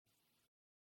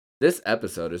This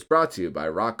episode is brought to you by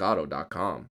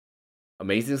RockAuto.com.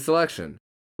 Amazing selection,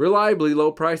 reliably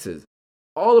low prices,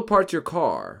 all the parts your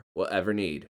car will ever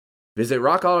need. Visit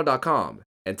RockAuto.com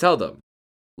and tell them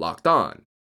Locked On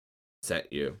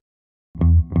sent you.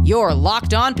 You're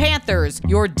Locked On Panthers,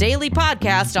 your daily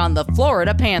podcast on the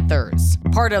Florida Panthers.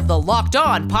 Part of the Locked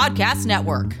On Podcast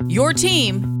Network, your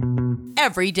team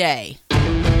every day.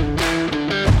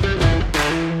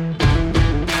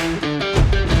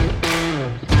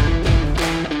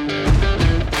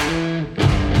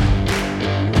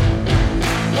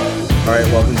 All right,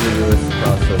 welcome to this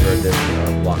crossover edition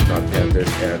of Locked On Panthers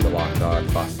and the Locked On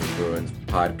Boston Bruins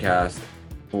podcast.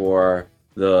 For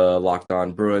the Locked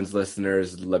On Bruins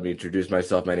listeners, let me introduce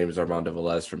myself. My name is Armando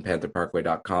Velez from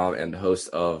PantherParkway.com and host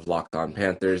of Locked On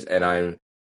Panthers, and I'm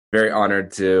very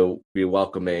honored to be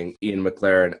welcoming Ian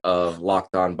McLaren of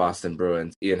Locked On Boston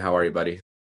Bruins. Ian, how are you, buddy?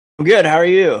 I'm good. How are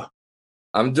you?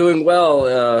 I'm doing well.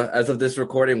 As of this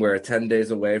recording, we're 10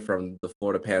 days away from the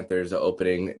Florida Panthers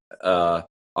opening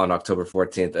on October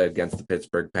 14th against the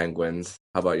Pittsburgh Penguins.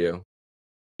 How about you?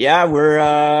 Yeah,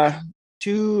 we're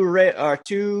two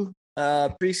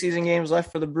preseason games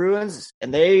left for the Bruins,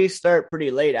 and they start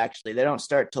pretty late, actually. They don't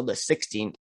start till the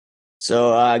 16th.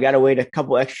 So I got to wait a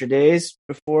couple extra days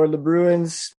before the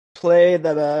Bruins play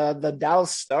the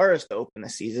Dallas Stars to open the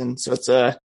season. So it's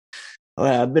a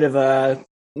bit of a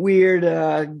weird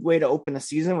way to open the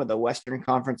season with a Western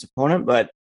Conference opponent,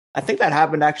 but I think that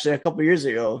happened actually a couple years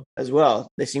ago as well.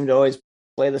 They seem to always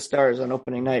play the Stars on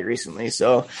opening night recently.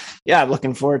 So, yeah, I'm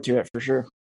looking forward to it for sure.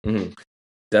 Mm-hmm.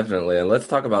 Definitely. And let's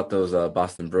talk about those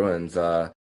Boston Bruins.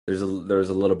 There's a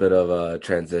little bit of a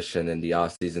transition in the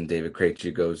offseason. David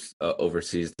Krejci goes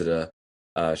overseas to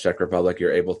the Czech Republic.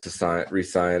 You're able to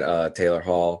re-sign Taylor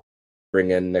Hall,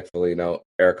 bring in Nick Foligno,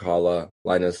 Erik Haula,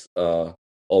 Linus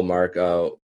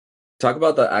Ullmark. Talk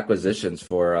about the acquisitions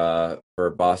for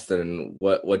Boston.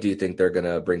 What do you think they're going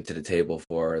to bring to the table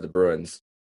for the Bruins?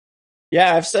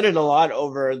 Yeah, I've said it a lot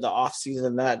over the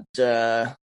offseason that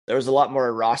there was a lot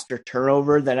more roster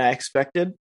turnover than I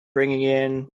expected.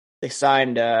 They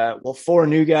signed 4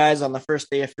 new guys on the first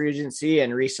day of free agency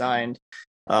and re-signed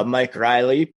Mike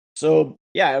Riley. So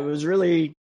yeah, it was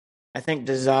really, I think,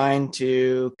 designed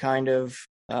to kind of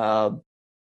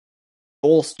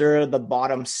bolster the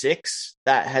bottom 6.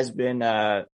 That has been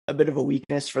a bit of a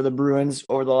weakness for the Bruins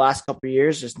over the last couple of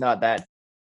years, just not that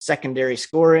secondary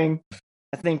scoring.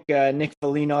 I think Nick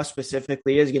Foligno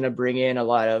specifically is going to bring in a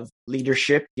lot of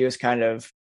leadership. He was kind of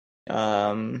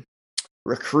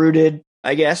recruited,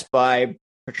 I guess, by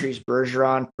Patrice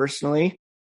Bergeron personally,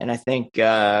 and I think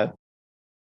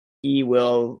he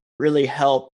will really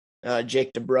help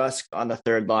Jake DeBrusk on the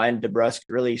third line. DeBrusk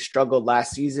really struggled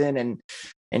last season,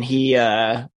 and he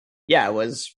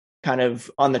was kind of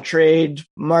on the trade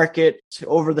market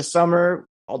over the summer,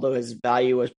 although his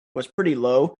value was pretty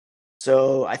low.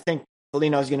 So I think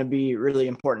Foligno is going to be really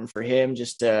important for him,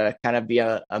 just to kind of be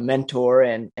a mentor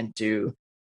and to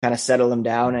kind of settle him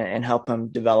down and help him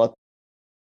develop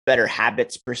better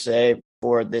habits per se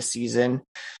for this season.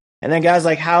 And then guys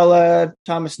like Haula,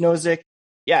 Thomas Nosek,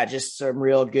 just some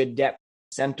real good depth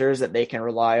centers that they can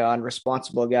rely on,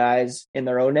 responsible guys in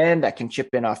their own end that can chip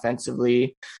in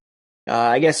offensively.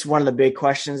 I guess one of the big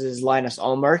questions is Linus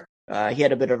Ullmark. He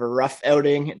had a bit of a rough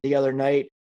outing the other night,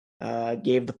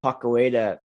 gave the puck away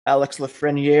to Alex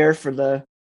Lafreniere for the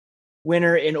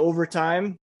winner in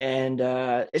overtime. And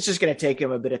it's just going to take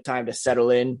him a bit of time to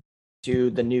settle in to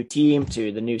the new team,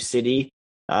 to the new city.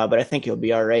 But I think he'll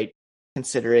be all right,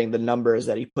 considering the numbers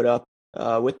that he put up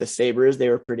with the Sabres. They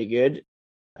were pretty good.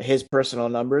 His personal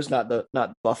numbers, not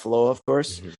Buffalo, of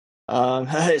course.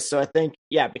 Mm-hmm. So I think,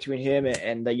 between him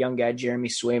and the young guy, Jeremy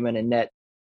Swayman and net,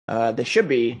 they should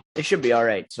be all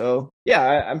right. So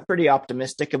I'm pretty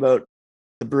optimistic about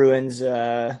the Bruins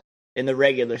in the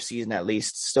regular season, at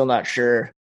least. Still not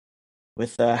sure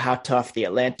with how tough the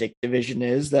Atlantic Division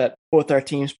is that both our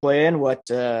teams play in. What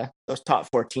those top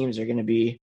 4 teams are going to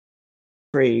be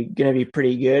pretty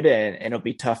good, and it'll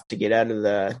be tough to get out of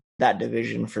that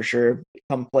division for sure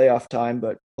come playoff time.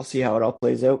 But we'll see how it all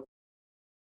plays out.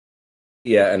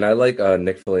 Yeah, and I like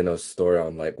Nick Foligno's story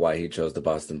on why he chose the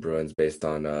Boston Bruins based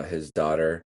on his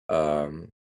daughter. I'm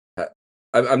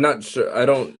not sure. I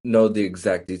don't know the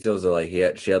exact details of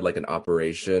she had an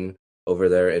operation over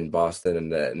there in Boston,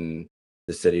 and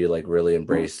the city really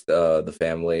embraced the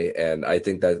family, and I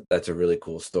think that's a really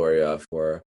cool story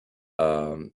for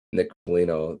Nick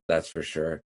Foligno. That's for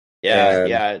sure.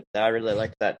 Yeah, I really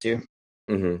like that too.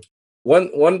 Mm-hmm.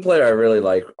 One player I really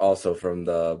like also from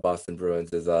the Boston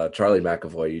Bruins is Charlie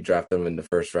McAvoy. You drafted him in the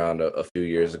first round a few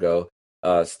years ago.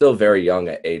 Still very young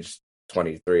at age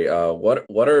 23. What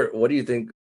do you think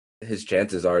his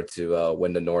chances are to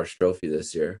win the Norris Trophy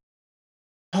this year?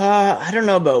 I don't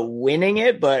know about winning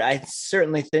it, but I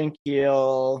certainly think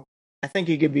I think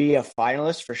he could be a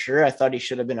finalist for sure. I thought he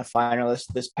should have been a finalist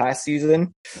this past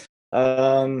season.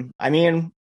 I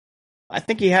mean, I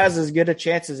think he has as good a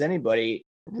chance as anybody.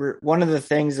 One of the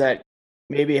things that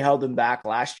maybe held him back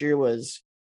last year was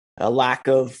a lack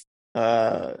of,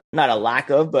 not a lack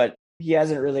of, but he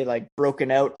hasn't really like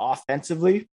broken out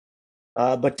offensively.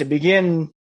 But to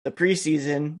begin the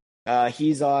preseason,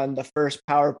 he's on the first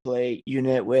power play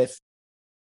unit with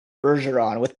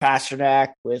Bergeron, with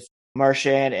Pastrnak, with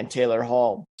Marchand, and Taylor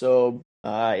Hall. So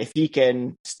if he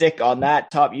can stick on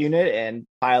that top unit and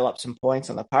pile up some points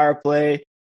on the power play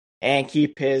and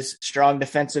keep his strong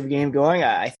defensive game going,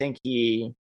 I think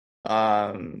he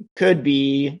could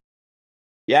be,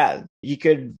 yeah, he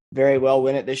could very well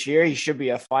win it this year. He should be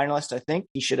a finalist, I think.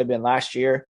 He should have been last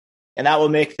year. And that will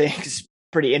make things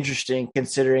pretty interesting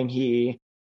considering he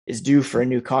is due for a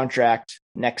new contract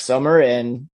next summer.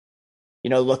 And,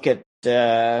 look at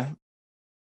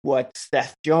what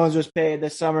Seth Jones was paid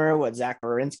this summer, what Zach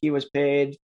Werenski was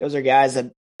paid. Those are guys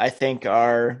that I think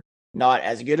are not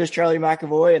as good as Charlie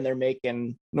McAvoy, and they're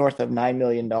making north of $9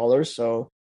 million. So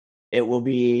it will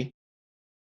be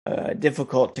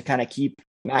difficult to kind of keep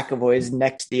McAvoy's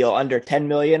next deal under 10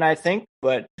 million, I think.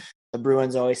 But the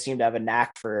Bruins always seem to have a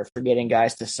knack for getting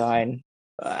guys to sign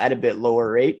at a bit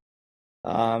lower rate.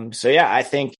 So yeah, I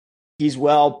think he's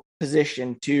well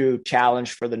positioned to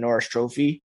challenge for the Norris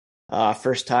Trophy.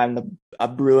 First time a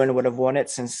Bruin would have won it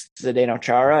since Zdeno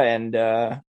Chara. And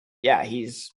yeah,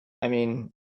 he's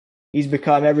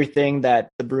become everything that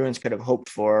the Bruins could have hoped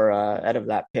for out of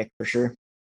that pick for sure.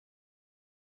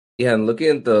 Yeah, and looking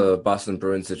at the Boston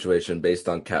Bruins situation based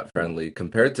on cap friendly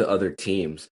compared to other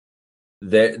teams,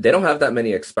 they don't have that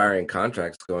many expiring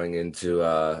contracts going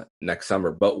into next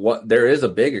summer. But there is a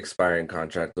big expiring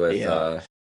contract with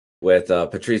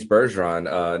Patrice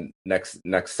Bergeron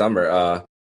next summer.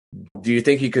 Do you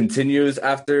think he continues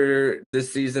after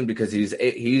this season? Because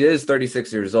he is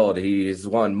 36 years old. He's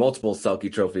won multiple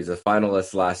Selke trophies, a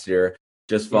finalist last year,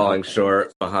 just falling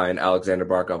short behind Alexander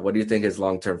Barkov. What do you think his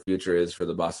long-term future is for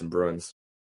the Boston Bruins?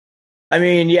 I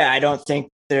mean, yeah, I don't think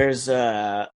there's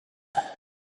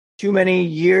too many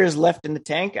years left in the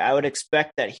tank. I would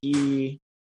expect that I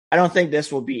don't think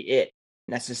this will be it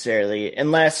necessarily,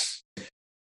 unless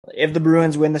if the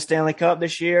Bruins win the Stanley Cup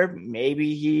this year,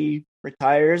 maybe he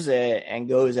retires and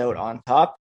goes out on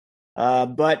top.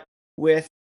 But with,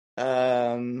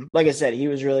 like I said, he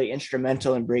was really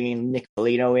instrumental in bringing Nick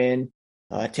Foligno in.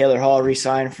 Taylor Hall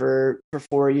re-signed for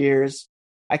 4 years.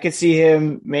 I could see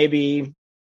him maybe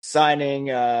signing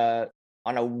on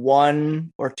a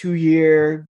 1 or 2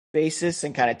 year basis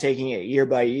and kind of taking it year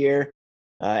by year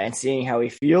and seeing how he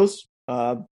feels.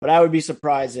 But I would be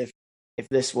surprised if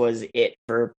this was it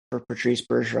for Patrice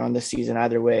Bergeron this season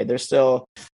either way. There's still,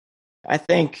 I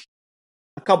think,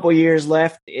 a couple years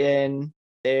left in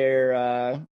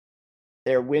their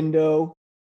window,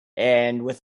 and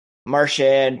with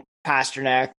Marchand,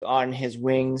 Pastrnak on his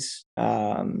wings,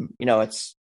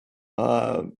 it's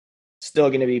still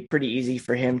going to be pretty easy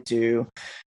for him to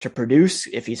produce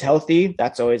if he's healthy.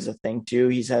 That's always a thing too.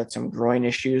 He's had some groin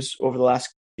issues over the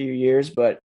last few years,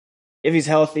 but if he's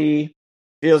healthy,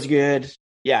 feels good,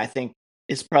 yeah, I think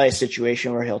it's probably a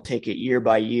situation where he'll take it year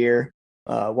by year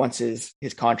once his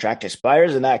contract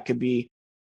expires, and that could be,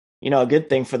 a good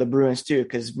thing for the Bruins too,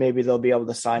 because maybe they'll be able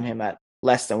to sign him at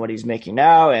less than what he's making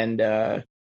now, and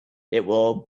it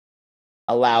will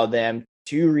allow them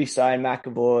to re-sign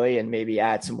McAvoy and maybe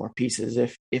add some more pieces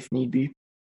if need be.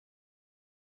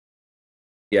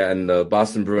 Yeah, and the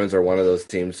Boston Bruins are one of those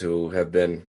teams who have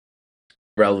been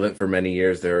relevant for many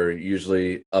years. They're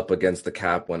usually up against the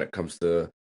cap when it comes to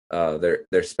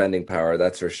their spending power,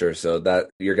 that's for sure. So that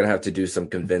you're going to have to do some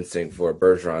convincing for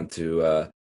Bergeron to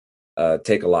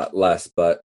take a lot less.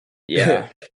 But yeah,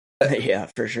 yeah,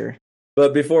 for sure.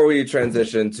 But before we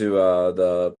transition to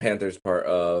the Panthers part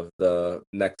of the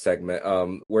next segment,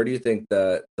 where do you think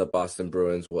that the Boston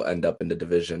Bruins will end up in the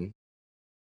division?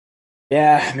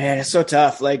 Yeah, man, it's so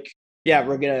tough. Like, yeah,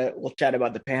 we'll chat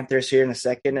about the Panthers here in a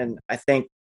second. And I think,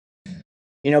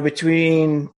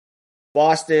 between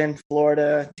Boston,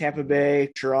 Florida, Tampa Bay,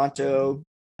 Toronto,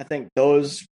 I think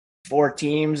those 4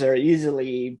 teams are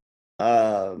easily,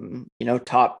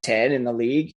 top 10 in the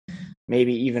league,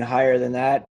 maybe even higher than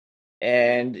that.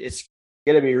 And it's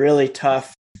going to be really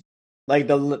tough. Like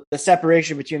the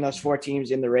separation between those 4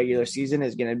 teams in the regular season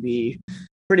is going to be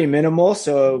pretty minimal.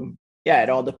 So yeah, it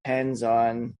all depends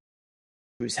on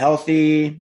who's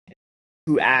healthy,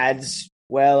 who adds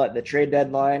well at the trade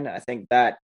deadline. I think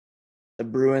that the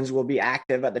Bruins will be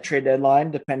active at the trade deadline,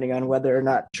 depending on whether or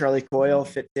not Charlie Coyle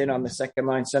fits in on the second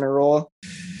line center role.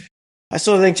 I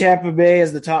still think Tampa Bay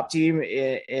is the top team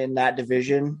in that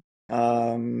division.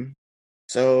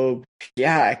 So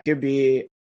yeah,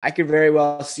 I could very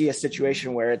well see a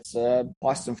situation where it's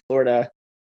Boston, Florida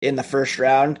in the first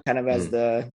round, kind of as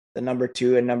the number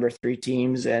 2 and number 3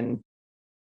 teams, and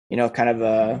kind of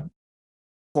a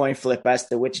coin flip as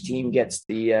to which team gets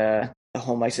the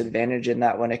home ice advantage in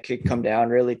that one. It could come down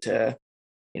really to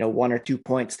 1 or 2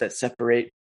 points that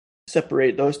separate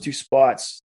those two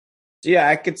spots. So yeah,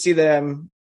 I could see them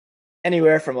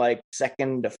anywhere from like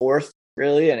second to fourth,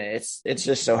 really, and it's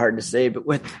just so hard to say. But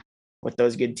with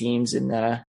those good teams in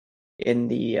the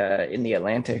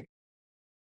Atlantic.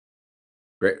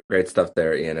 Great stuff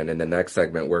there, Ian. And in the next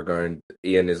segment,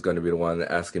 Ian is going to be the one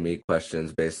asking me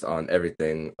questions based on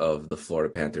everything of the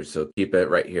Florida Panthers. So keep it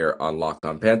right here on Locked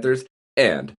On Panthers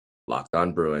and Locked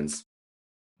On Bruins.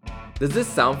 Does this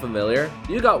sound familiar?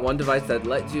 You got one device that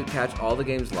lets you catch all the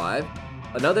games live,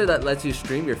 another that lets you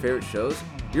stream your favorite shows.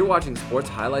 You're watching sports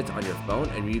highlights on your phone,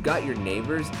 and you got your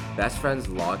neighbor's best friend's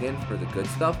login for the good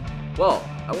stuff. Well,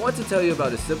 I want to tell you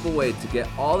about a simple way to get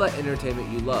all that entertainment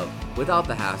you love without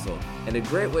the hassle, and a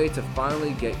great way to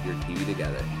finally get your TV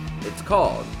together. It's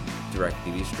called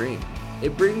DirecTV Stream.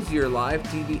 It brings your live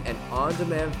TV and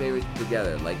on-demand favorites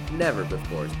together like never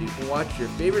before, so you can watch your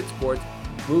favorite sports,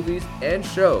 movies, and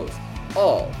shows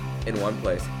all in one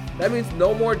place. That means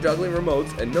no more juggling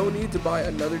remotes and no need to buy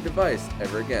another device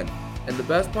ever again. And the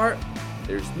best part?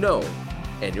 There's no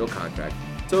annual contract.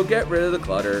 So get rid of the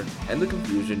clutter and the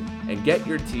confusion and get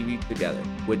your TV together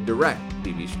with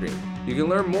DirecTV Stream. You can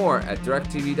learn more at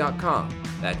directtv.com.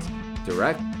 That's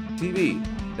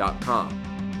directtv.com.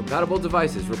 Compatible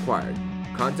devices required.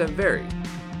 Content varies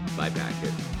by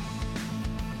package.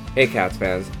 Hey Cats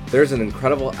fans, there's an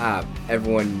incredible app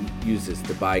everyone uses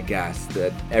to buy gas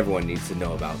that everyone needs to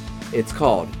know about. It's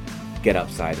called Get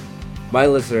Upside. My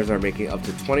listeners are making up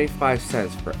to 25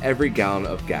 cents for every gallon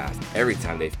of gas every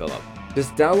time they fill up.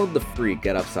 Just download the free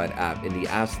Get Upside app in the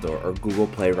App Store or Google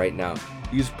Play right now.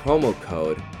 Use promo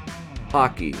code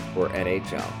HOCKEY for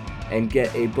NHL and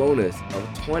get a bonus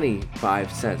of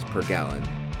 25 cents per gallon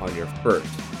on your first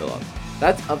fill up.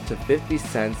 That's up to 50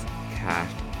 cents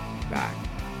cash back.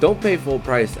 Don't pay full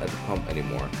price at the pump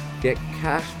anymore. Get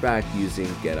cash back using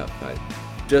Get Upside.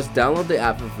 Just download the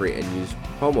app for free and use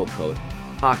promo code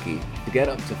HOCKEY to get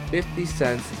up to 50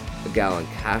 cents a gallon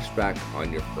cash back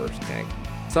on your first tank.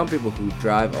 Some people who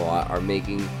drive a lot are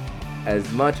making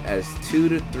as much as $200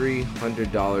 to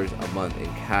 $300 a month in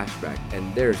cash back,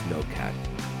 and there's no catch.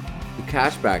 The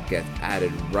cash back gets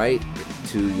added right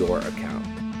to your account.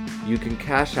 You can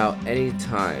cash out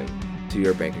anytime to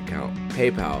your bank account,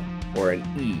 PayPal, or an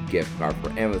e-gift card for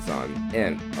Amazon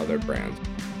and other brands.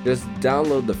 Just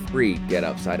download the free Get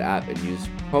Upside app and use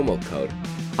promo code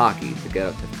HOCKEY to get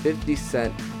up to 50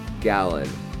 cent gallon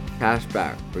cash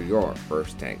back for your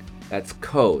first tank. That's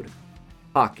code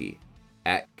HOCKEY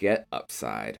at Get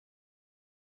Upside.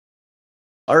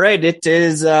 All right, it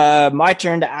is my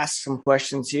turn to ask some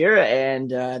questions here,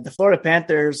 and the Florida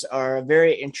Panthers are a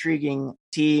very intriguing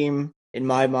team in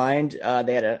my mind.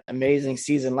 They had an amazing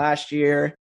season last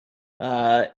year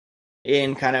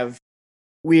in kind of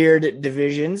weird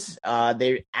divisions.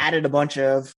 They added a bunch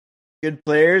of good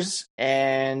players,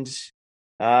 and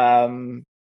I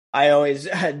always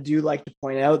do like to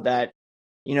point out that,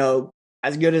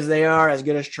 as good as they are, as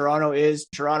good as Toronto is,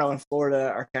 Toronto and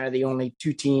Florida are kind of the only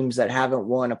two teams that haven't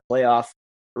won a playoff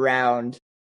round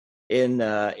in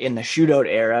the shootout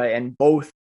era, and both,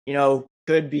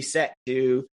 could be set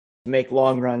to make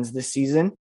long runs this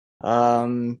season.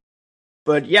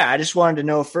 But yeah, I just wanted to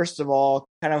know, first of all,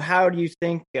 kind of how do you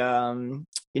think,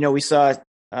 we saw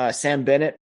Sam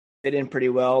Bennett fit in pretty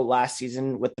well last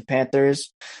season with the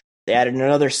Panthers. They added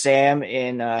another Sam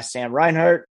in Sam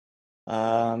Reinhart.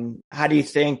 How do you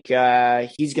think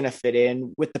he's going to fit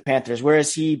in with the Panthers? Where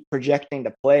is he projecting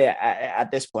to play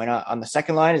at this point? On the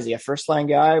second line? Is he a first line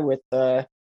guy with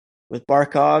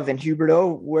Barkov and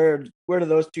Huberdeau? Where do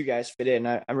those two guys fit in?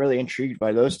 I'm really intrigued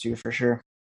by those two for sure.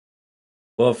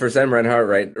 Well, for Sam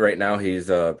Reinhart, right now he's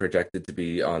projected to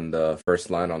be on the first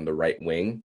line on the right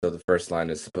wing. So the first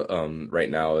line is right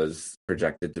now is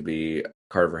projected to be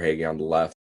Carter Verhaeghe on the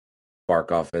left,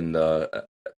 Barkov in the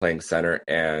playing center,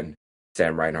 and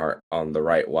Sam Reinhart on the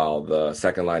right, while the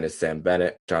second line is Sam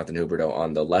Bennett, Jonathan Huberdeau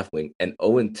on the left wing, and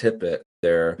Owen Tippett,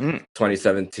 their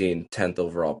 2017 10th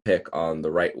overall pick, on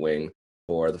the right wing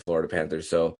for the Florida Panthers.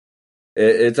 So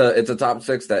it's a top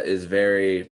six that is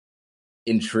very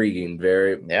intriguing,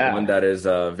 one that is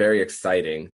very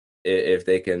exciting. if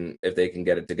they can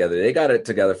get it together. They got it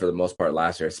together for the most part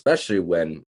last year, especially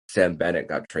when Sam Bennett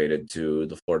got traded to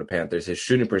the Florida Panthers. His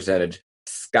shooting percentage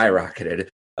skyrocketed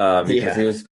because he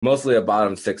was mostly a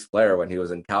bottom six player when he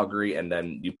was in Calgary, and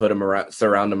then you put him around,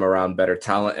 surround him around better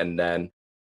talent, and then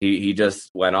he just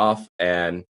went off.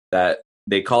 And that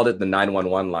they called it the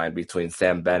 911 line between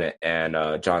Sam Bennett and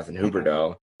Jonathan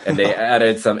Huberdeau. And they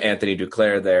added some Anthony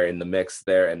Duclair there in the mix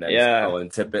there, and then Owen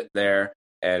Tippett there,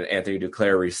 and Anthony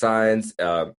Duclair resigns.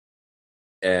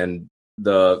 And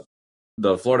the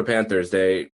Florida Panthers,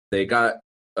 they got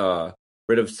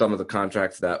rid of some of the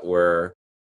contracts that were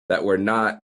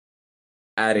not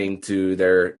adding to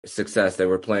their success. They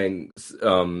were playing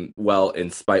well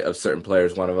in spite of certain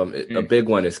players. One of them, a big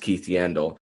one, is Keith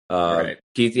Yandle.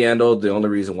 Keith Yandle, the only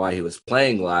reason why he was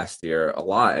playing last year a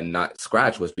lot and not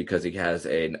scratch was because he has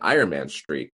an Ironman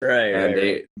streak.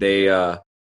 Many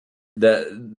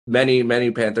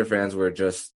Panther fans were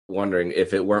just wondering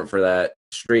if it weren't for that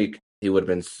streak, he would have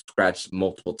been scratched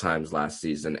multiple times last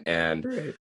season.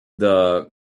 And the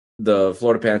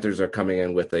Florida Panthers are coming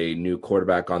in with a new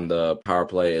quarterback on the power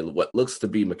play, what looks to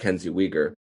be Mackenzie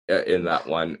Weegar in that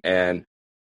one. And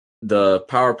the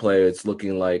power play, it's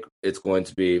looking like it's going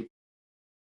to be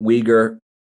Weegar,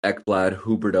 Ekblad,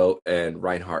 Huberdeau, and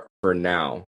Reinhart for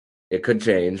now. It could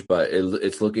change, but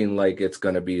it's looking like it's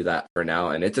going to be that for now.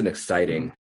 And it's an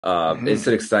exciting,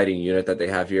 unit that they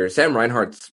have here. Sam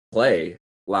Reinhart's play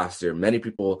last year, many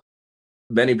people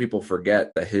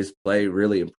forget that his play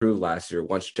really improved last year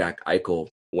once Jack Eichel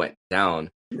went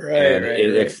down,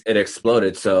 it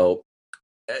exploded. So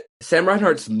Sam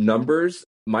Reinhart's numbers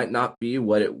might not be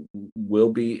what it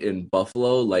will be in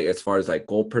Buffalo, like as far as like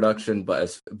goal production,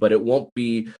 but it won't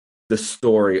be the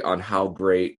story on how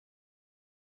great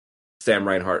Sam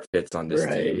Reinhart fits on this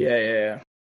team. Yeah.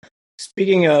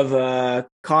 Speaking of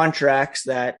contracts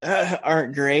that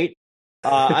aren't great,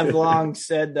 I've long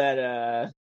said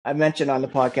that I mentioned on the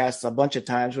podcast a bunch of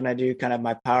times when I do kind of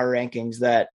my power rankings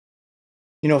that,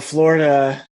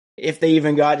 Florida, if they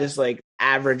even got just like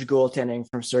average goaltending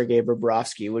from Sergei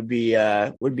Bobrovsky, would be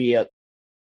a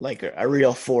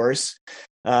real force.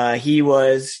 He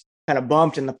was kind of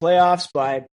bumped in the playoffs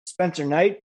by Spencer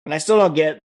Knight, and I still don't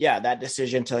get that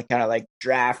decision to kind of like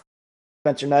draft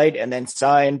Spencer Knight and then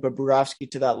sign Bobrovsky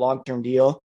to that long-term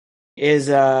deal. Is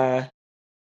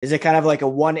it kind of like a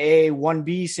 1A,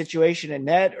 1B situation in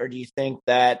net, or do you think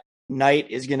that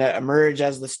Knight is going to emerge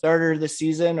as the starter this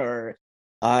season, or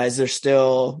is there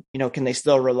still, can they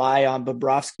still rely on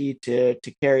Bobrovsky to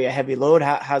carry a heavy load?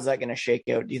 How's that going to shake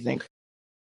out, do you think?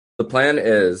 The plan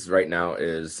right now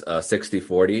is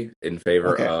 60-40 in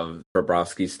favor of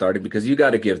Bobrovsky starting, because you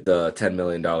got to give the $10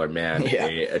 million man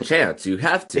a chance. You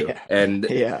have to. And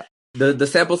the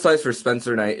sample size for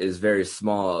Spencer Knight is very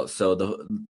small. So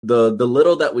the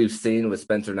little that we've seen with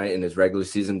Spencer Knight in his regular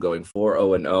season, going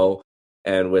 4-0-0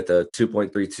 and with a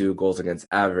 2.32 goals against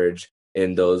average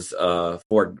in those 4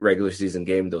 regular season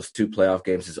games, those 2 playoff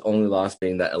games, his only loss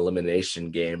being that elimination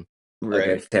game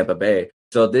against Tampa Bay.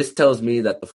 So this tells me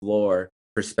that the floor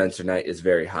for Spencer Knight is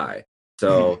very high.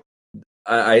 So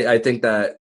I think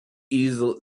that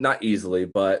not easily,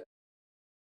 but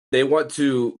they want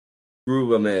to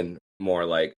groove him in more.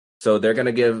 So they're going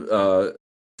to give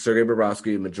Sergei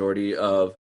Bobrovsky a majority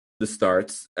of the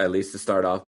starts, at least to start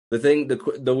off.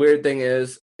 The weird thing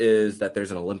is that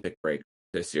there's an Olympic break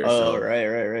this year. Oh, so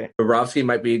right. Bobrovsky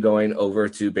might be going over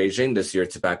to Beijing this year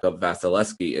to back up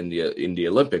Vasilevsky in the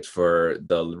Olympics for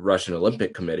the Russian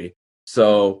Olympic Committee.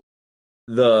 So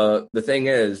the thing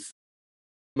is,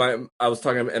 I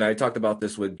talked about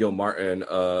this with Gil Martin,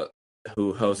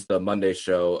 who hosts the Monday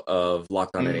show of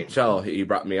Locked On NHL. He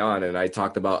brought me on, and I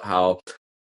talked about how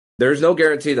there's no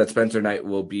guarantee that Spencer Knight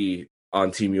will be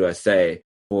on Team USA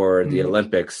for the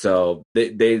Olympics. So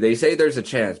they say there's a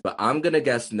chance, but I'm gonna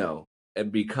guess no. And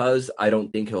because I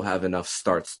don't think he'll have enough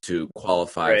starts to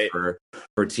qualify for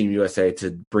Team USA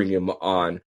to bring him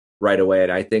on right away.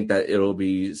 And I think that it'll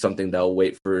be something that'll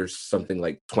wait for something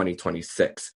like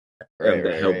 2026.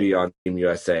 He'll be on Team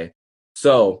USA.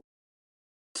 So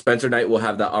Spencer Knight will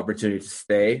have that opportunity to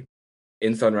stay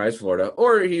in Sunrise, Florida,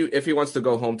 or if he wants to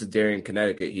go home to Darien,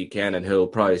 Connecticut, he can, and he'll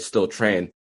probably still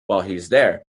train while he's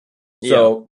there.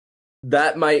 So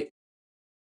that might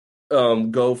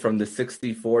go from the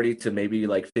 60-40 to maybe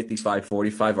like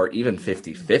 55-45 or even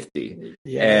 50-50.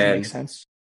 Yeah, that makes sense.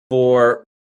 For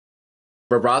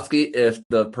Bobrovsky, if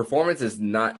the performance is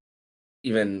not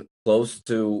even close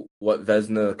to what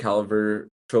Vezina Caliber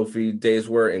Trophy days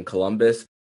were in Columbus,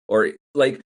 or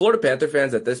like Florida Panther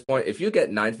fans at this point, if you get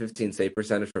 915 save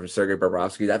percentage from Sergei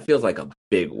Bobrovsky, that feels like a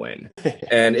big win.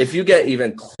 And if you get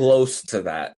even close to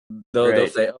that, they'll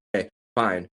say, okay,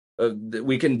 fine.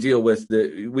 We can deal with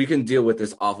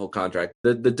this awful contract.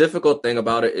 The difficult thing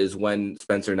about it is when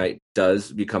Spencer Knight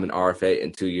does become an RFA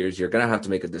in 2 years, you're gonna have to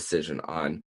make a decision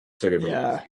on Sergei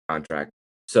Bobrovsky's contract.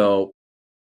 So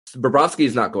Bobrovsky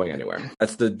is not going anywhere.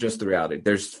 That's just the reality.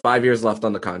 There's 5 years left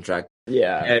on the contract.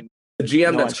 Yeah, and the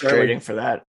GM that's trading for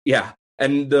that. Yeah,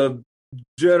 and the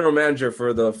general manager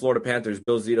for the Florida Panthers,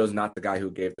 Bill Zito, is not the guy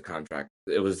who gave the contract.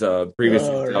 It was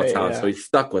previously Town, so he's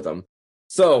stuck with him.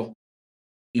 So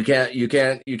you can't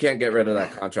get rid of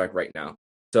that contract right now.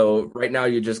 So right now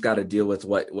you just got to deal with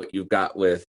what you've got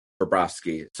with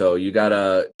Bobrovsky. So you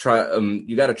gotta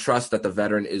trust that the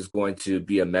veteran is going to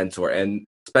be a mentor. And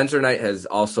Spencer Knight has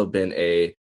also been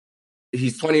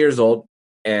he's 20 years old,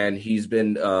 and he's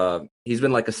been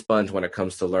like a sponge when it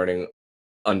comes to learning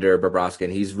under Bobrovsky,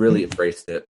 and he's really embraced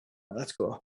it. Oh, that's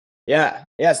cool. Yeah.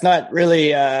 It's not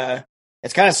really.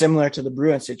 It's kind of similar to the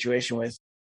Bruins situation with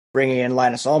bringing in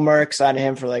Linus Ullmark, signing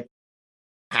him for like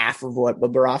half of what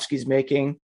Bobrovsky's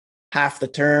making, half the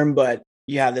term, but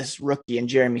you have this rookie and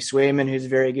Jeremy Swayman who's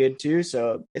very good too.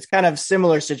 So it's kind of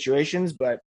similar situations,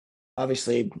 but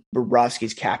obviously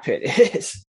Bobrovsky's cap hit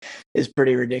is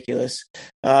pretty ridiculous.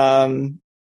 We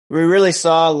really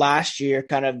saw last year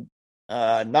kind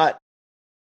of not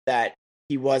that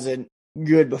he wasn't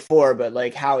good before, but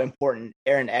like how important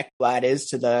Aaron Ekblad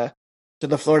is to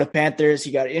the Florida Panthers.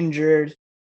 He got injured,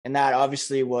 and that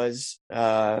obviously was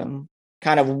kind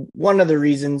of one of the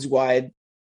reasons why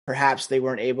perhaps they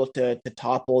weren't able to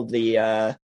topple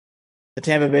the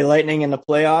Tampa Bay Lightning in the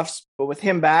playoffs. But with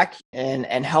him back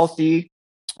and healthy,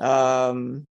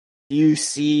 do you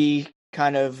see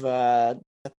kind of the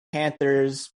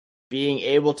Panthers being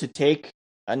able to take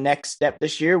a next step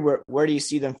this year? Where do you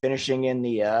see them finishing in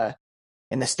the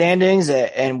standings,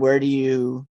 and where do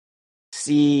you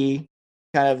see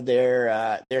kind of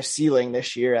their ceiling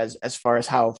this year as far as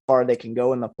how far they can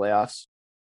go in the playoffs?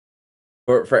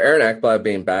 For Aaron Ekblad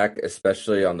being back,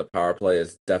 especially on the power play,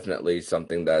 is definitely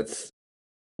something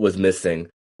was missing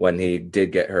when he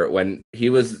did get hurt. When he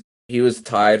was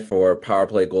tied for power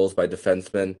play goals by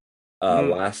defensemen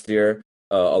last year,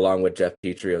 along with Jeff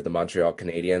Petrie of the Montreal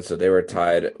Canadiens. So they were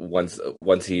tied once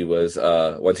he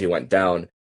went down.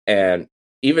 And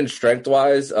even strength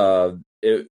wise,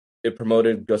 it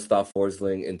promoted Gustav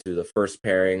Forsling into the first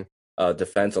pairing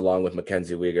defense along with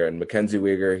Mackenzie Weegar. And Mackenzie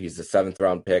Weegar, he's a 7th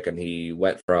round pick, and he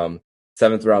went from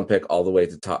 7th round pick all the way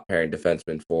to top pairing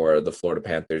defenseman for the Florida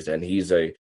Panthers. And he's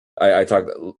I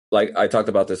talked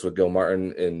about this with Gil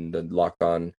Martin in the Locked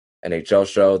On NHL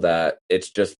show, that it's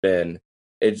just been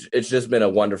a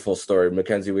wonderful story.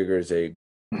 Mackenzie Weegar is a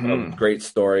great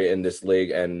story in this league,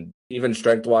 and even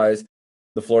strength wise,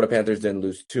 the Florida Panthers didn't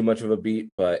lose too much of a beat.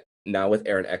 But now with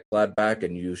Aaron Ekblad back,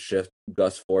 and you shift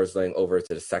Gus Forsling over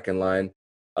to the second line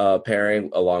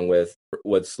pairing, along with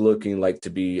what's looking like to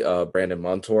be Brandon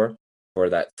Montour for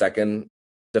that second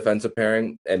defensive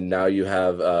pairing, and now you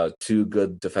have 2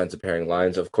 good defensive pairing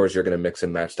lines. Of course, you're going to mix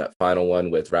and match that final one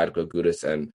with Radko Gudas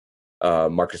and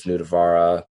Marcus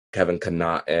Nudavara, Kevin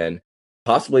Connaught, and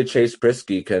possibly Chase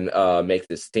Prisky can make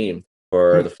this team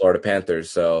for the Florida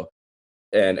Panthers. So,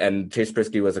 and Chase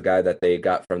Prisky was a guy that they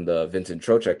got from the Vincent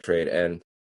Trocheck trade, and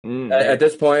at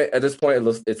this point,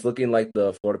 it's looking like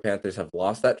the Florida Panthers have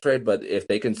lost that trade. But if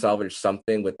they can salvage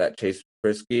something with that Chase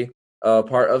Prisky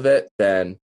part of it,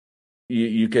 then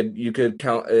you could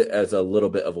count it as a little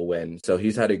bit of a win. So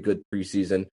he's had a good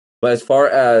preseason. But as far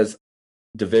as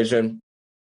division,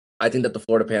 I think that the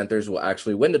Florida Panthers will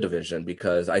actually win the division,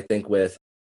 because I think with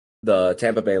the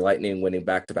Tampa Bay Lightning winning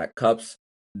back-to-back cups,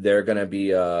 they're going to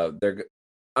be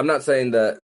I'm not saying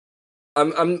that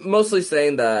I'm mostly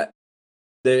saying that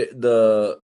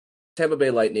the Tampa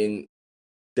Bay Lightning,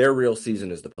 their real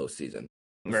season is the postseason.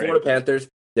 The Florida Panthers,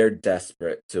 they're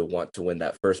desperate to want to win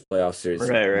that first playoff series.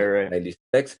 Right.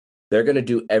 96. They're going to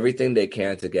do everything they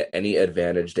can to get any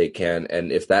advantage they can.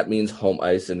 And if that means home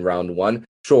ice in round 1,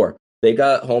 sure. They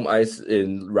got home ice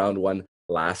in round 1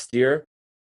 last year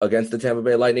against the Tampa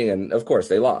Bay Lightning, and of course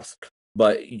they lost.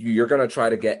 But you're going to try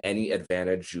to get any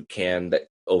advantage you can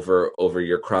over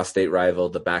your cross-state rival,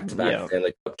 the back-to-back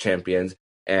Stanley Cup champions.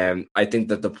 And I think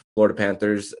that the Florida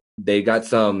Panthers, they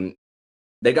got a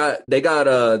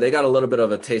little bit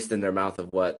of a taste in their mouth of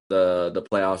what the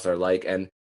playoffs are like. And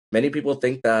many people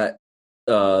think that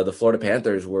the Florida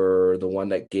Panthers were the one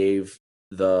that gave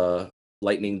the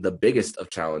Lightning the biggest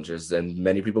of challenges, and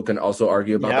many people can also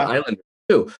argue about the Islanders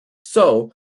too.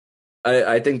 So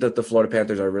I think that the Florida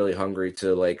Panthers are really hungry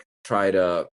to try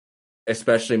to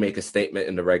especially make a statement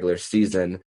in the regular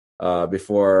season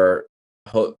before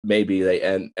maybe they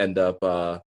end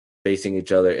up facing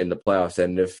each other in the playoffs.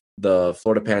 And if the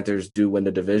Florida Panthers do win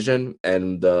the division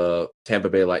and the Tampa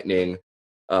Bay Lightning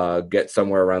get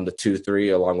somewhere around the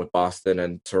 2-3 along with Boston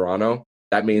and Toronto,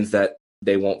 that means that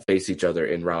they won't face each other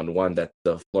in round one, that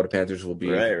the Florida Panthers will be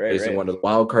facing one of the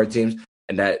wild card teams,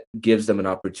 and that gives them an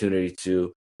opportunity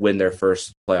to win their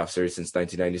first playoff series since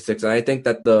 1996. And I think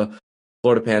that the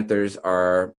Florida Panthers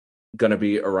are going to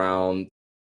be around.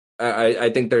 I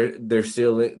think they're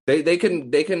still they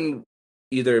can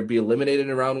either be eliminated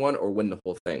in round one or win the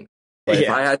whole thing. But if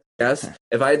I had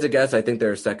to guess, I think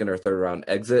they're a second or third round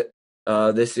exit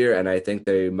this year, and I think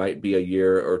they might be a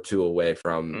year or two away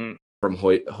from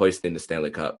hoisting the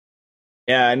Stanley Cup.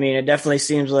 Yeah, I mean, it definitely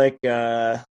seems like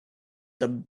I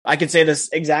could say this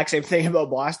exact same thing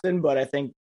about Boston, but I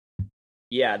think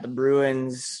the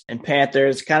Bruins and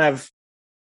Panthers kind of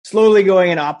slowly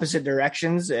going in opposite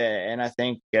directions, and I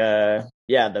think the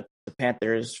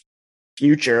Panthers'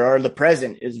 future or the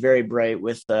present is very bright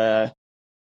with Alexander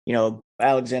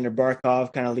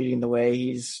Barkov kind of leading the way.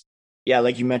 He's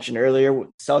like you mentioned earlier,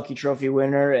 Selke Trophy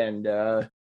winner, and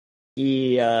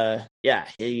he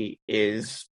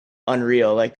is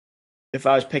unreal. Like, if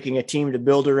I was picking a team to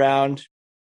build around,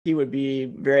 he would be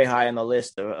very high on the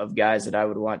list of guys that I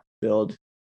would want to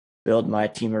build my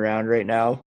team around right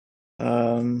now.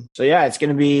 It's going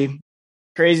to be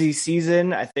crazy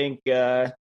season. I think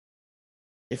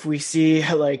if we see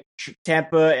like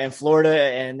Tampa and Florida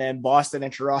and then Boston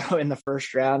and Toronto in the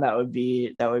first round, that would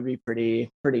be pretty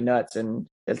nuts. And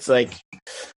it's like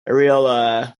a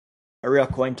real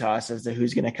coin toss as to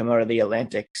who's going to come out of the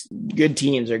Atlantic. Good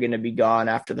teams are going to be gone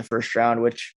after the first round,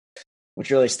 which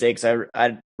really stinks.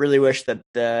 I really wish that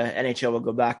the NHL will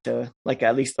go back to like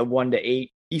at least the 1-8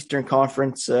 Eastern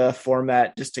Conference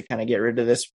format, just to kind of get rid of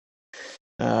this.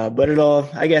 But it'll,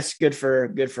 I guess, good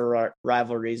for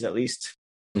rivalries at least.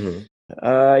 Mm-hmm.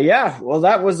 Well,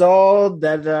 that was all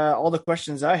the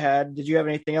questions I had. Did you have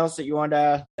anything else that you wanted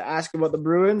to ask about the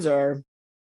Bruins, or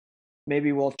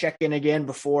maybe we'll check in again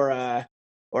before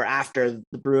or after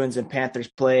the Bruins and Panthers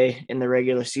play in the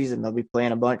regular season? They'll be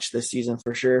playing a bunch this season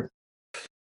for sure.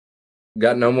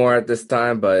 Got no more at this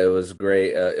time, but it was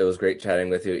great. It was great chatting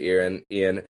with you,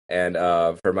 Ian. And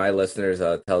for my listeners,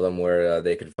 tell them where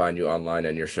they can find you online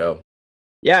and your show.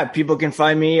 Yeah, people can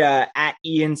find me at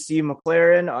Ian C.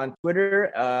 McLaren on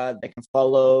Twitter. They can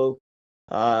follow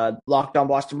Locked On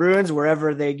Boston Bruins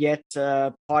wherever they get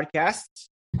podcasts.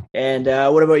 And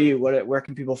what about you? Where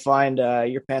can people find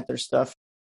your Panthers stuff?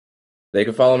 They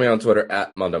can follow me on Twitter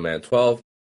at MondoMan12.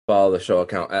 Follow the show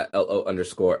account at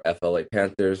LO_FLA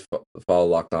Panthers. Follow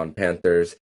Locked On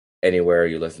Panthers anywhere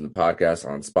you listen to podcasts,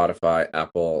 on Spotify,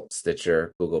 Apple,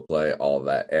 Stitcher, Google Play, all of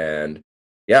that. And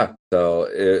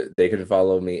so they can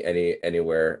follow me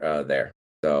anywhere there.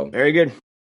 So very good.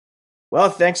 Well,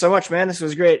 thanks so much, man. This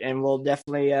was great, and we'll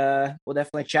definitely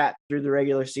chat through the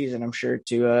regular season. I'm sure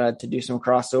to do some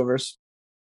crossovers.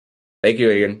 Thank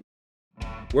you, Ian.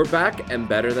 We're back and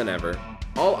better than ever.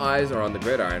 All eyes are on the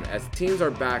gridiron as teams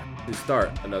are back to start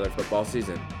another football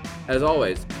season. As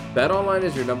always, BetOnline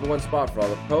is your number one spot for all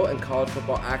the pro and college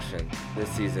football action this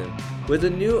season. With a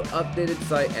new updated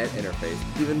site and interface,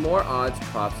 even more odds,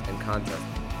 props, and contests,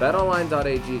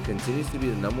 BetOnline.ag continues to be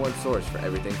the number one source for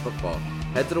everything football.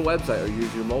 Head to the website or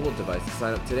use your mobile device to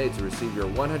sign up today to receive your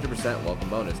 100% welcome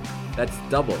bonus. That's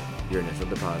double your initial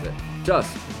deposit,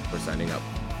 just for signing up.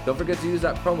 Don't forget to use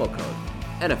that promo code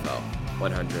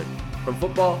NFL100. From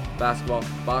football, basketball,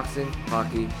 boxing,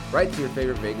 hockey, right to your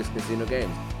favorite Vegas casino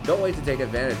games. Don't wait to take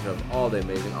advantage of all the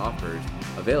amazing offers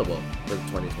available for the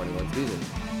 2021 season.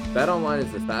 BetOnline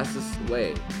is the fastest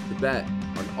way to bet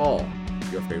on all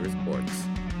your favorite sports.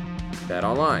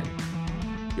 BetOnline,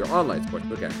 your online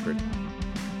sportsbook expert.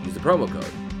 Use the promo code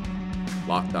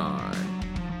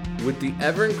LOCKEDON. With the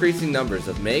ever-increasing numbers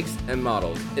of makes and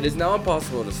models, it is now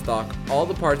impossible to stock all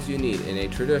the parts you need in a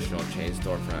traditional chain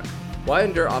storefront. Why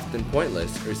endure often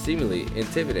pointless or seemingly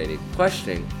intimidating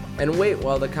questioning and wait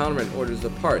while the counterman orders the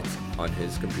parts on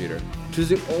his computer,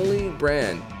 choosing only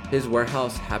brand his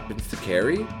warehouse happens to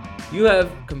carry? You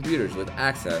have computers with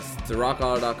access to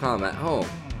RockAuto.com at home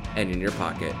and in your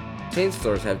pocket. Chain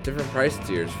stores have different price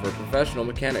tiers for professional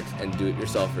mechanics and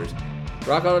do-it-yourselfers.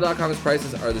 RockAuto.com's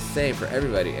prices are the same for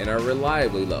everybody and are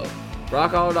reliably low.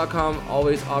 RockAuto.com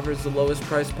always offers the lowest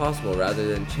price possible rather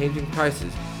than changing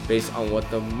prices based on what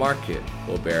the market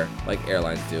will bear like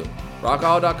airlines do.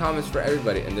 RockAuto.com is for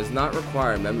everybody and does not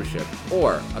require membership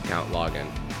or account login.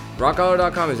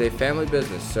 RockAuto.com is a family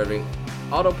business serving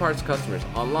auto parts customers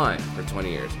online for 20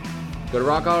 years. Go to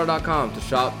RockAuto.com to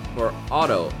shop for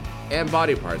auto and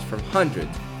body parts from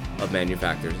hundreds of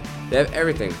manufacturers. They have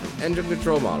everything from engine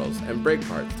control models and brake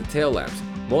parts to tail lamps,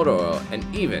 motor oil, and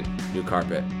even new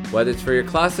carpet. Whether it's for your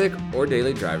classic or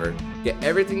daily driver, get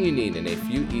everything you need in a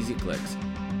few easy clicks,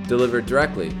 delivered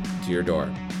directly to your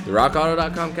door. The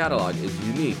RockAuto.com catalog is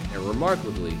unique and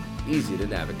remarkably easy to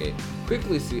navigate.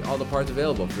 Quickly see all the parts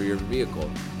available for your vehicle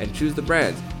and choose the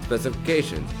brands,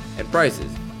 specifications, and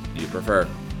prices you prefer.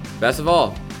 Best of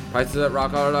all, prices at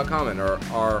RockAuto.com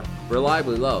are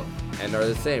reliably low and are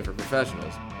the same for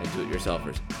professionals and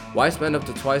do-it-yourselfers. Why spend up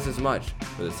to twice as much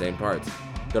for the same parts?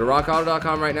 Go to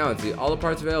RockAuto.com right now and see all the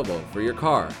parts available for your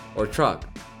car or truck.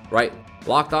 Right,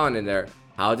 locked on in there.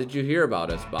 How did you hear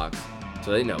about us box?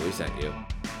 So they know we sent you.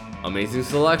 Amazing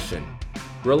selection,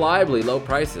 reliably low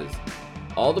prices,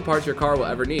 all the parts your car will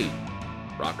ever need.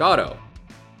 RockAuto.com.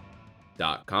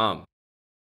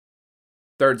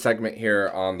 Third segment here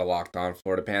on the Locked On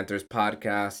Florida Panthers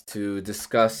podcast to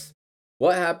discuss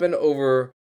what happened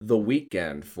over the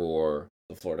weekend for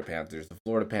the Florida Panthers. The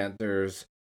Florida Panthers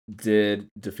did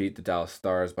defeat the Dallas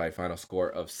Stars by a final score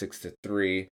of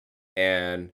 6-3,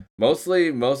 and most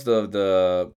of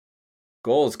the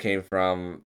goals came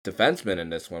from defensemen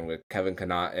in this one, with Kevin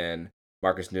Connauton,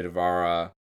 Marcus Nudavara,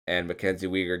 and Mackenzie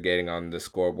Weegar getting on the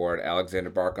scoreboard.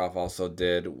 Alexander Barkov also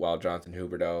did, while Jonathan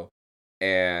Huberdeau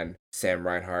and Sam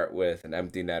Reinhart with an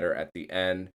empty netter at the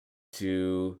end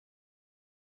to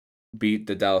beat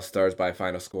the Dallas Stars by a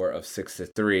final score of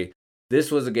 6-3.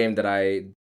 This was a game that I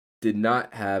did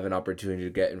not have an opportunity to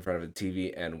get in front of the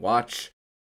TV and watch.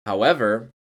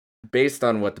 However, based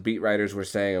on what the beat writers were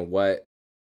saying and what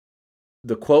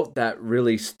the quote that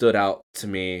really stood out to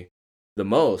me the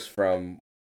most from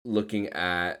looking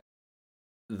at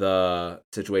the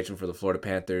situation for the Florida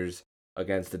Panthers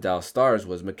against the Dallas Stars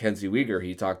was Mackenzie Weegar.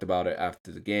 He talked about it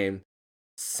after the game,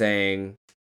 saying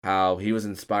how he was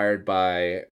inspired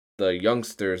by the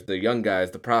youngsters, the young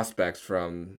guys, the prospects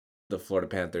from the Florida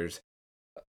Panthers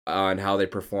on how they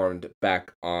performed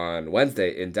back on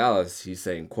Wednesday in Dallas. He's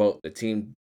saying, quote, "The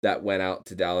team that went out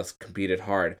to Dallas competed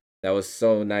hard. That was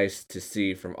so nice to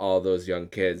see from all those young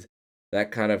kids.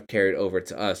 That kind of carried over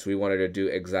to us. We wanted to do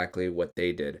exactly what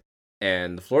they did."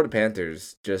 And the Florida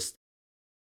Panthers, just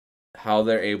how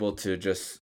they're able to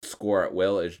just score at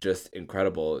will is just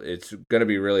incredible. It's going to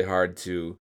be really hard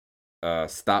to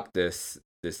stop this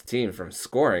team from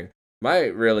scoring. My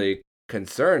really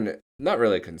concern, not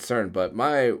really concern, but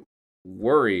my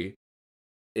worry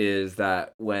is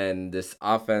that when this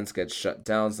offense gets shut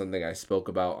down, something I spoke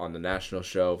about on the national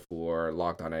show for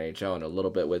Locked On NHL and a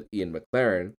little bit with Ian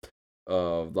McLaren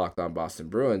of Locked On Boston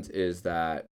Bruins, is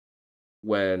that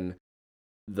when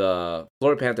the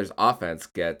Florida Panthers offense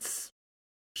gets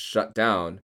shut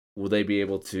down, will they be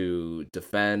able to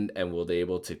defend, and will they be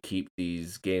able to keep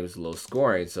these games low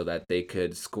scoring so that they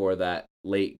could score that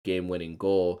late game winning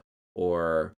goal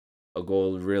or a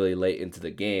goal really late into the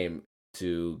game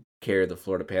to carry the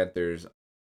Florida Panthers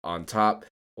on top,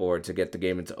 or to get the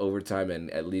game into overtime and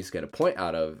at least get a point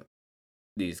out of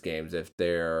these games if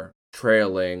they're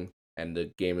trailing and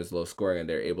the game is low scoring and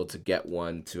they're able to get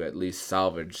one to at least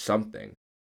salvage something.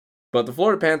 But the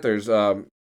Florida Panthers,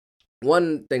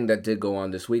 one thing that did go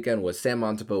on this weekend was Sam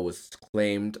Montembeault was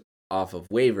claimed off of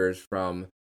waivers from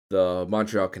the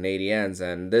Montreal Canadiens.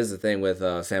 And this is the thing with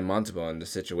Sam Montembeault and the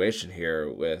situation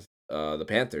here with the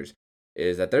Panthers,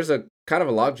 is that there's a kind of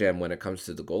a logjam when it comes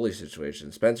to the goalie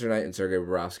situation. Spencer Knight and Sergei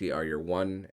Bobrovsky are your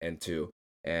 1 and 2.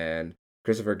 And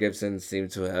Christopher Gibson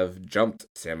seemed to have jumped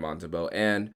Sam Montembeault.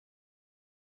 And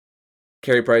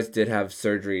Carey Price did have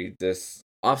surgery this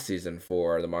offseason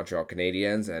for the Montreal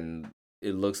Canadiens, and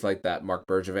it looks like that Marc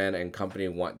Bergevin and company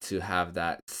want to have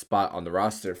that spot on the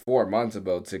roster for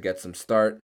Montembeault to get some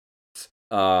start.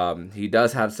 He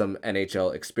does have some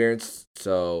NHL experience,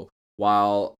 so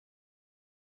while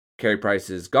Carey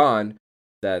Price is gone,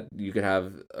 that you could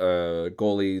have a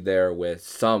goalie there with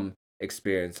some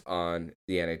experience on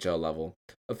the NHL level.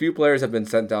 A few players have been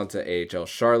sent down to AHL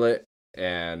Charlotte,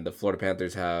 and the Florida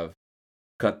Panthers have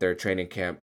cut their training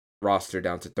camp roster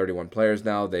down to 31 players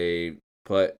now. They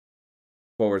put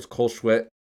forwards Cole Schwitt,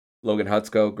 Logan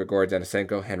Hutsko, Grigori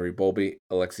Denisenko, Henry Bolby,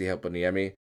 Alexei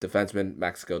Heponiemi, defenseman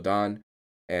Max Godin,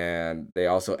 and they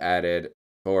also added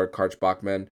forward Karch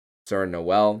Bachman, Søren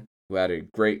Noel, who had a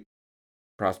great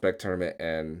prospect tournament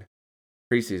and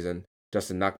preseason,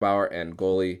 Justin Nachbauer, and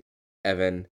goalie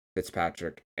Evan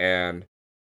Fitzpatrick. And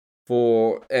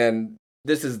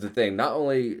this is the thing, not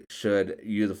only should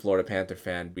you, the Florida Panther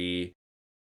fan, be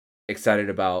excited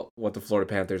about what the Florida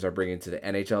Panthers are bringing to the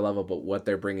NHL level, but what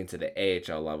they're bringing to the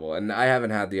AHL level. And I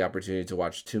haven't had the opportunity to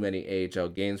watch too many AHL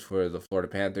games for the Florida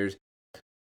Panthers,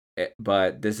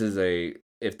 but this is a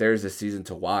if there's a season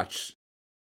to watch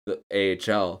the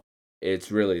AHL,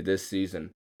 it's really this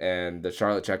season. And the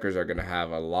Charlotte Checkers are going to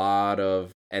have a lot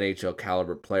of NHL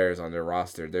caliber players on their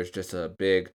roster. There's just a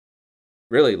big,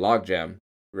 really logjam,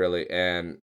 really,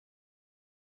 and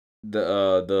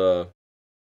the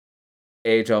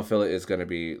AHL affiliate is going to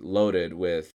be loaded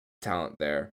with talent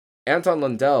there. Anton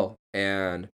Lundell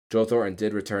and Joe Thornton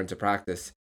did return to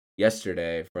practice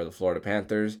yesterday for the Florida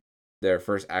Panthers, their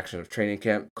first action of training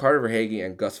camp. Carter Verhaeghe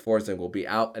and Gus Forsling will be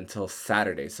out until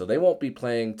Saturday, so they won't be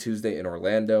playing Tuesday in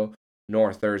Orlando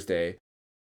nor Thursday.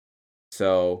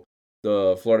 So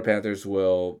the Florida Panthers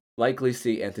will likely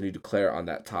see Anthony Duclair on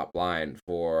that top line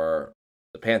for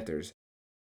the Panthers.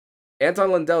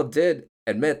 Anton Lundell did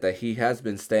admit that he has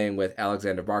been staying with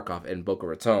Alexander Barkov in Boca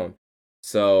Raton.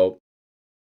 So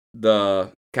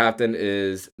the captain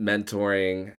is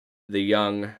mentoring the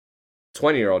young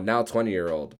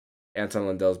 20-year-old. Anton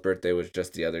Lundell's birthday was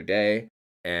just the other day,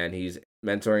 and he's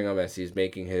mentoring him as he's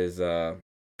making his,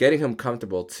 getting him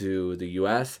comfortable to the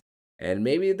U.S. And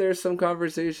maybe there's some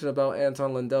conversation about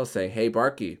Anton Lundell saying, hey,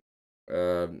 Barky,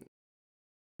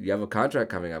 you have a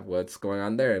contract coming up. What's going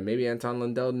on there? And maybe Anton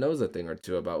Lundell knows a thing or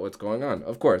two about what's going on.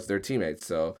 Of course, they're teammates.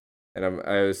 So, and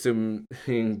I assume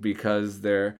because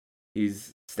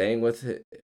he's staying with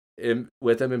him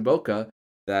in Boca,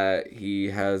 that he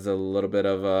has a little bit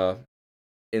of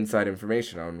inside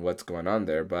information on what's going on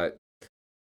there. But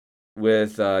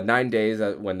with 9 days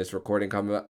when this recording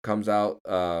comes out,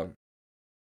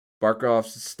 Barkov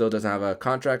still doesn't have a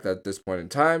contract at this point in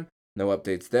time. No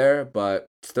updates there, but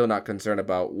still not concerned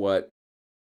about what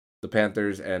the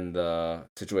Panthers and the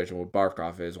situation with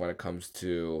Barkov is when it comes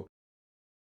to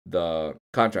the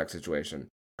contract situation.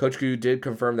 Coach Q did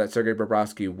confirm that Sergei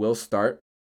Bobrovsky will start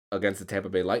against the Tampa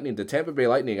Bay Lightning. The Tampa Bay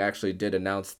Lightning actually did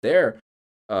announce their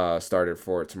starter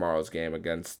for tomorrow's game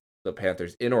against the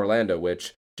Panthers in Orlando,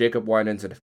 which Jacob Winans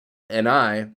and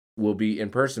I will be in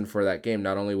person for that game.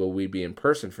 Not only will we be in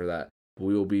person for that, but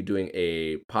we will be doing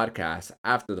a podcast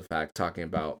after the fact talking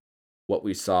about what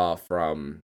we saw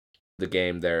from the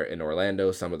game there in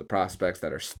Orlando, some of the prospects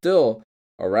that are still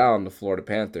around the Florida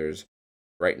Panthers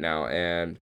right now.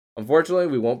 And unfortunately,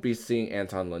 we won't be seeing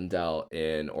Anton Lundell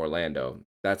in Orlando.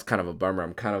 That's kind of a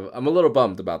bummer. I'm a little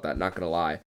bummed about that, not going to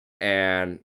lie.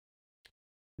 And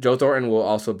Joe Thornton will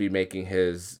also be making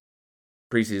his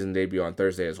preseason debut on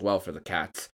Thursday as well for the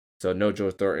Cats. So no Joe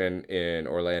Thornton in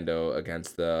Orlando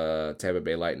against the Tampa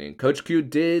Bay Lightning. Coach Q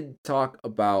did talk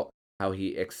about how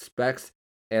he expects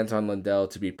Anton Lundell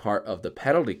to be part of the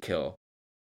penalty kill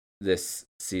this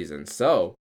season.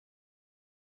 So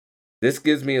this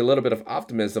gives me a little bit of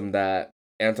optimism that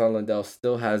Anton Lundell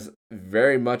still has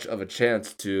very much of a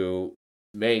chance to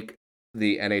make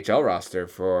the NHL roster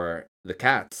for the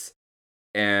Cats.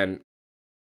 And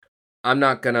I'm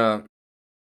going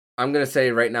to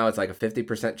say right now it's like a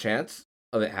 50% chance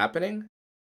of it happening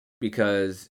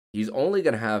because he's only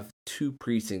going to have 2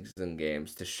 preseason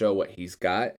games to show what he's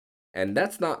got. And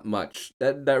that's not much.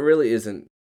 That really isn't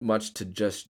much to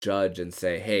just judge and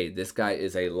say, hey, this guy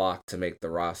is a lock to make the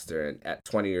roster. And at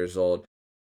 20 years old,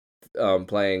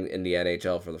 playing in the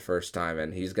NHL for the first time,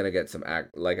 and he's going to get some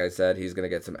like I said, he's going to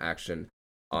get some action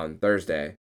on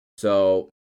Thursday. So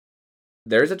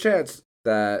there's a chance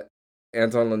that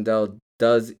Anton Lundell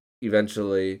does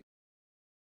eventually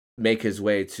make his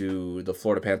way to the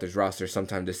Florida Panthers roster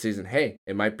sometime this season. Hey,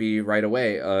 it might be right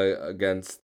away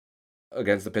against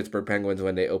the Pittsburgh Penguins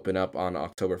when they open up on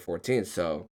October 14th.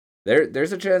 So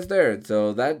there's a chance there.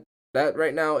 So that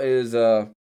right now is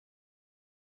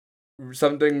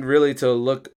something really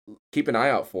to keep an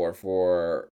eye out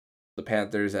for the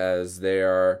Panthers, as they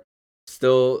are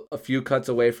still a few cuts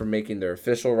away from making their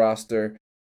official roster.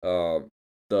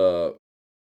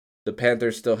 The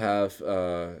Panthers still have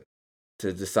to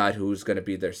decide who's going to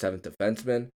be their 7th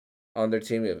defenseman on their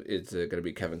team. Is it going to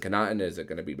be Kevin Connaughton? Is it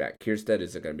going to be Matt Kiersted?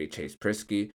 Is it going to be Chase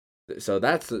Prisky? So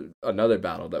that's another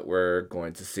battle that we're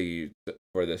going to see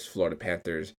for this Florida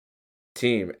Panthers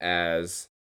team, as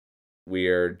we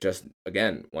are just,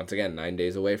 once again, 9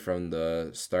 days away from the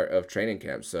start of training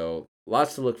camp. So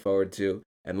lots to look forward to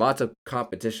and lots of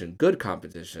competition, good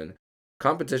competition.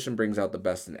 Competition brings out the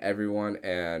best in everyone,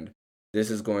 and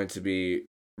this is going to be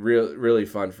really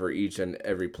fun for each and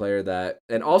every player.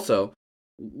 And also,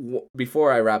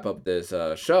 before I wrap up this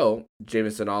show,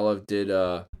 Jameson Olive did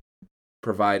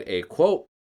provide a quote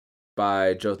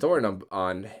by Joe Thornton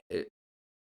on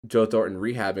Joe Thornton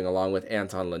rehabbing along with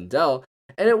Anton Lundell.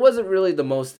 And it wasn't really the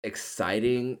most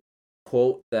exciting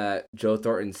quote that Joe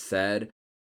Thornton said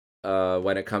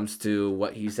when it comes to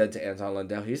what he said to Anton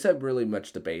Lundell. He said really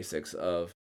much the basics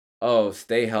of,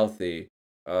 stay healthy,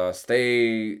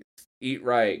 stay eat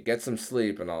right, get some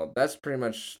sleep, and all. That's pretty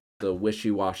much the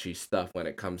wishy-washy stuff when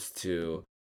it comes to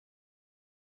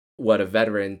what a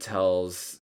veteran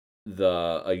tells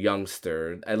a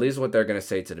youngster, at least what they're gonna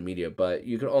say to the media. But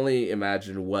you can only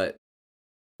imagine what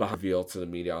reveal to the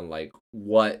media on like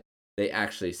what they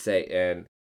actually say. And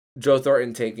Joe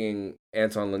Thornton taking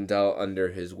Anton Lundell under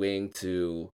his wing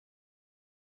to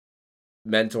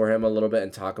mentor him a little bit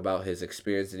and talk about his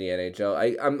experience in the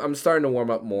NHL. I'm starting to warm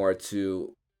up more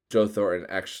to Joe Thornton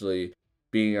actually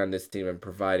being on this team and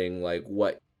providing like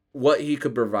what he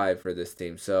could provide for this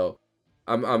team. So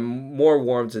I'm more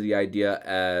warm to the idea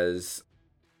as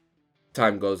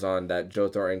time goes on that Joe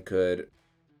Thornton could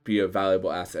be a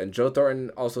valuable asset. And Joe Thornton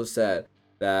also said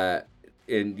that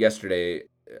in yesterday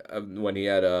when he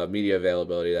had a media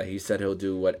availability that he said he'll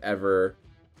do whatever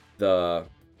the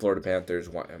Florida Panthers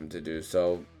want him to do.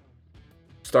 So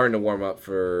starting to warm up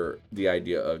for the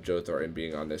idea of Joe Thornton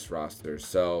being on this roster.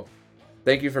 So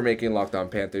thank you for making Locked On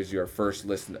Panthers your first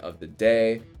listen of the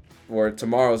day. For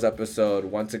tomorrow's episode,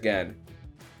 once again,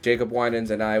 Jacob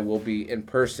Winans and I will be in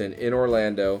person in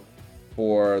Orlando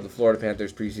for the Florida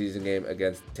Panthers preseason game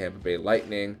against the Tampa Bay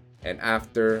Lightning. And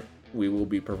after, we will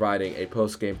be providing a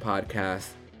post-game podcast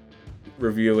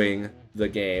reviewing the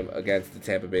game against the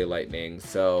Tampa Bay Lightning.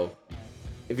 So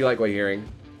if you like what you're hearing,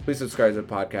 please subscribe to the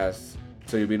podcast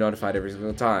so you'll be notified every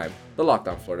single time the Locked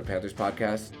On Florida Panthers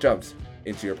podcast jumps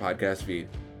into your podcast feed.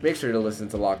 Make sure to listen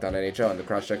to Locked On NHL and the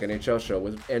Crosscheck NHL show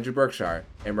with Andrew Berkshire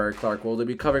and Murray Clark, will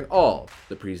be covering all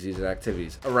the preseason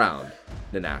activities around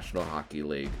the National Hockey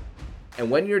League. And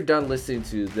when you're done listening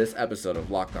to this episode of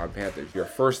Locked On Panthers, your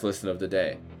first listen of the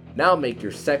day, now make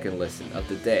your second listen of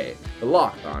the day, the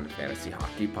Locked On Fantasy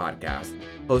Hockey Podcast.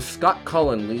 Host Scott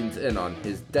Cullen leans in on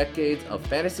his decades of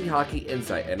fantasy hockey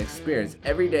insight and experience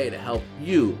every day to help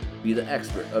you be the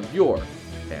expert of your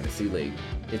fantasy league.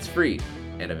 It's free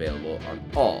and available on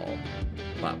all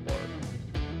platforms.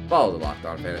 Follow the Locked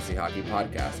On Fantasy Hockey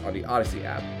Podcast on the Odyssey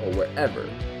app or wherever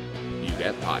you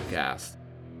get podcasts.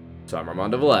 So I'm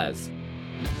Armando Velez,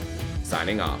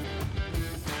 signing off.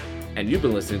 And you've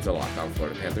been listening to the Locked On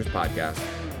Florida Panthers podcast,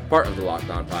 part of the Locked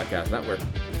On Podcast Network.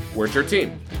 We're your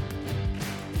team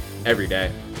every day.